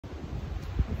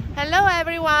Hello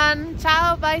everyone,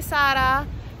 ciao by Sara.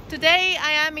 Today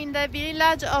I am in the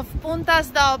village of Punta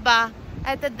Sdobba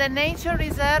at the nature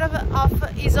reserve of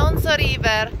Isonzo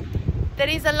river. There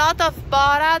is a lot of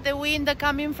bora, the wind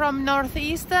coming from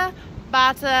northeast,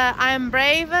 but I am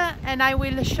brave and I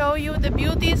will show you the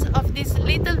beauties of this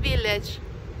little village.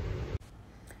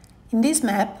 In this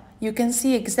map you can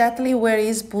see exactly where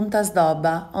is Punta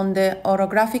Sdobba on the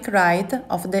orographic right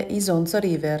of the Isonzo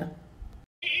river.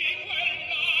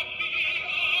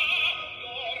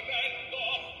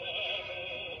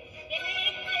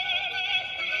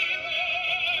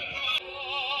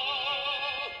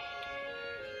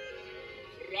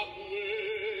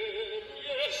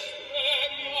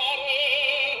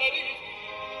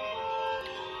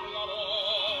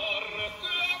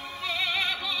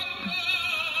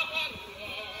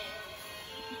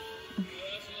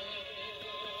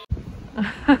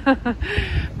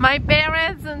 My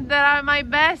parents, they are my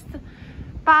best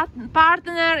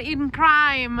partner in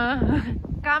crime,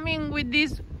 coming with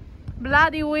this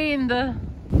bloody wind.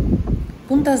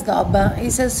 Punta Sdobba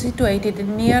is situated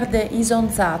near the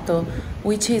Isonzato,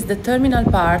 which is the terminal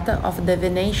part of the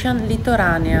Venetian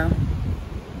Litoranea.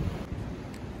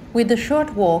 With a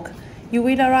short walk, you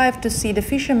will arrive to see the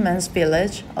fisherman's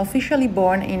village, officially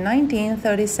born in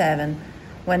 1937,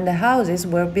 when the houses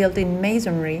were built in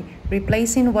masonry,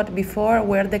 replacing what before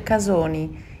were the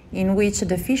casoni, in which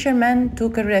the fishermen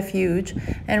took a refuge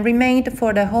and remained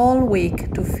for the whole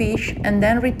week to fish and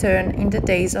then return in the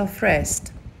days of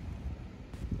rest.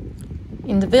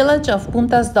 In the village of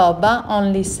Punta Sdobba,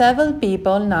 only 7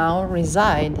 people now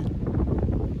reside.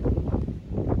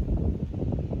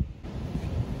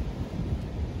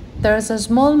 There is a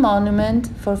small monument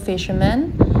for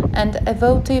fishermen and a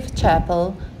votive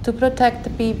chapel to protect the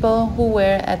people who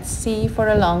were at sea for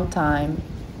a long time.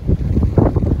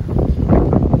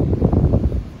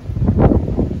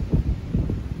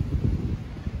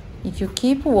 If you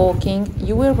keep walking,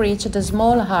 you will reach the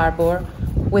small harbor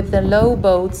with the low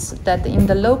boats that in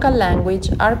the local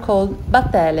language are called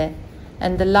valle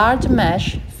and the large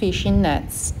mesh fishing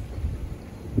nets.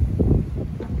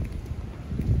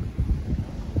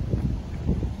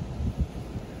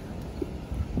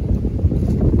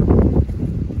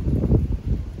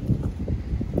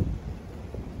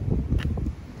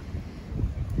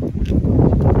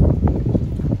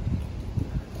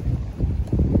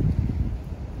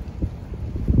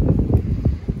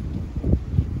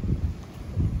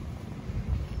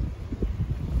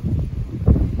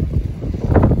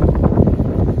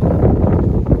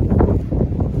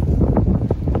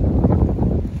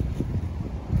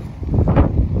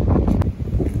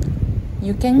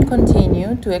 You can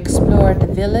continue to explore the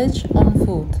village on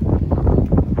foot.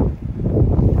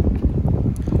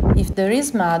 If there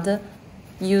is mud,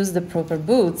 use the proper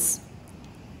boots.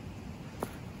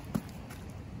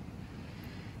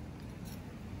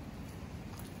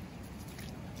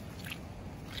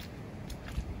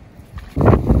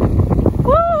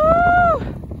 Woohoo!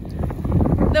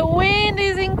 The wind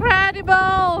is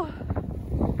incredible!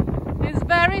 It's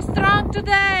very strong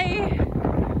today.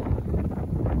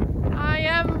 I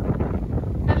am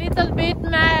a little bit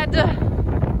mad,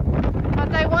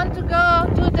 but I want to go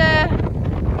to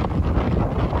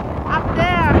up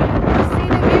there to see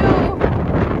the view.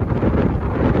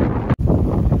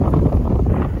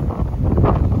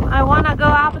 I want to go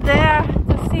up there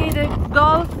to see the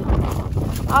Gulf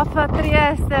of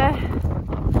Trieste,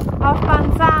 of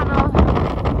Panzano.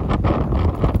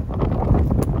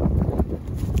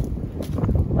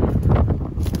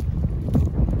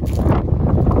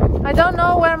 I don't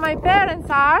know where my parents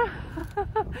are.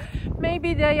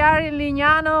 Maybe they are in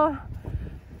Lignano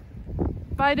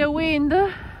by the wind.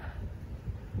 But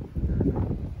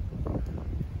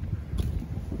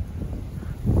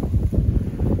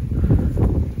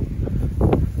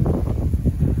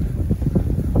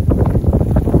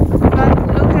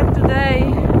look at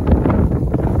today.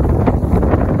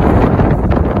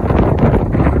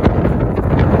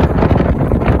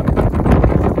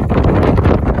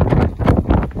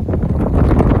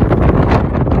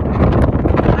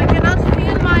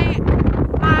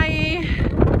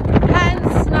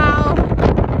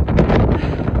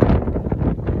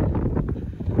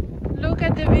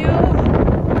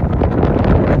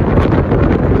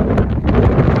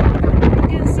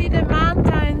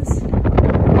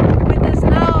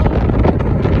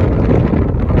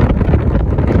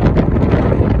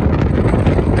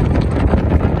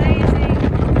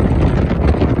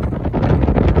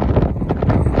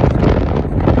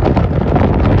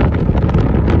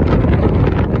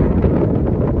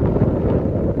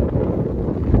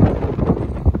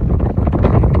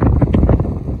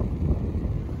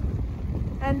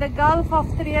 and the Gulf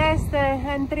of Trieste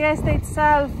and Trieste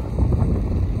itself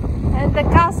and the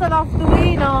castle of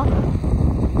Duino.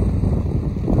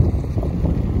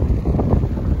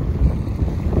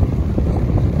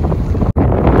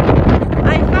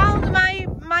 I found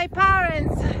my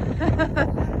parents.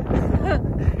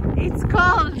 It's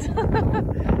cold.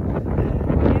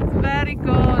 It's very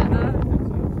cold.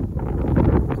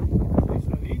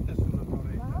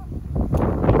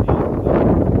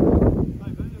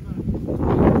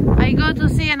 I go to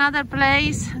see another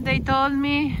place, they told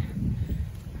me.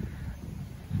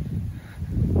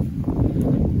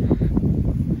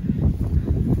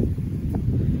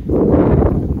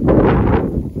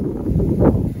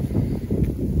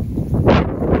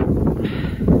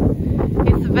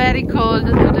 It's very cold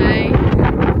today.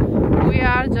 We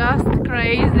are just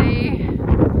crazy.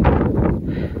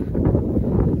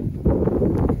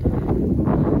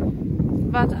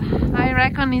 But I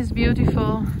reckon it's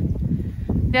beautiful.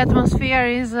 The atmosphere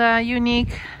is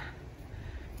unique.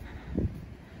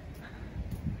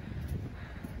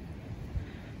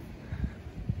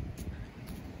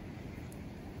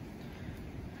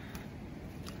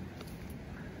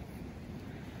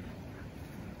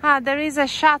 Ah, there is a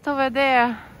shack over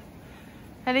there,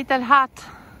 a little hut.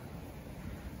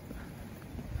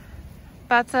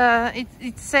 But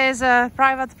it says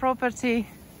private property,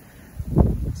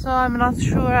 so I'm not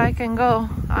sure I can go.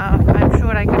 I'm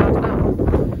sure I cannot go.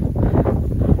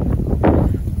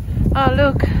 Oh,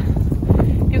 look,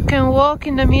 you can walk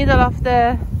in the middle of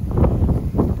this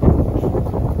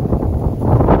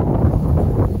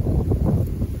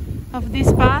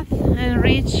path and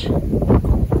reach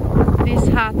this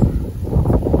hut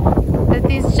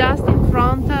that is just in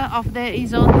front of the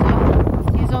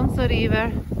Isonzo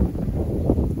river.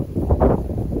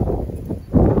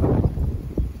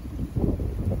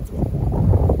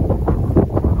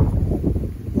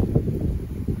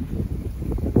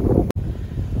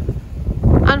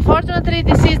 Unfortunately,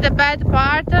 this is the bad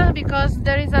part because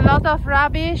there is a lot of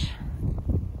rubbish,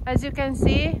 as you can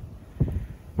see,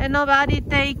 and nobody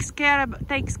takes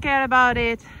care about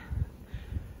it.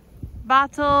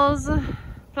 Bottles,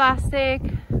 plastic,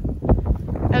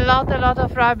 a lot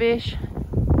of rubbish.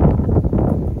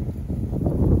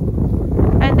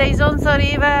 And the Isonzo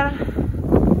river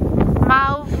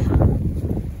mouth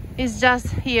is just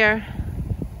here.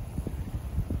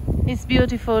 It's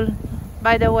beautiful,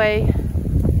 by the way.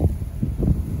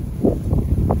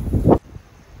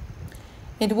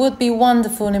 It would be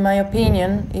wonderful, in my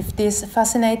opinion, if this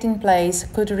fascinating place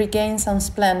could regain some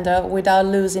splendor without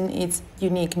losing its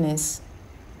uniqueness.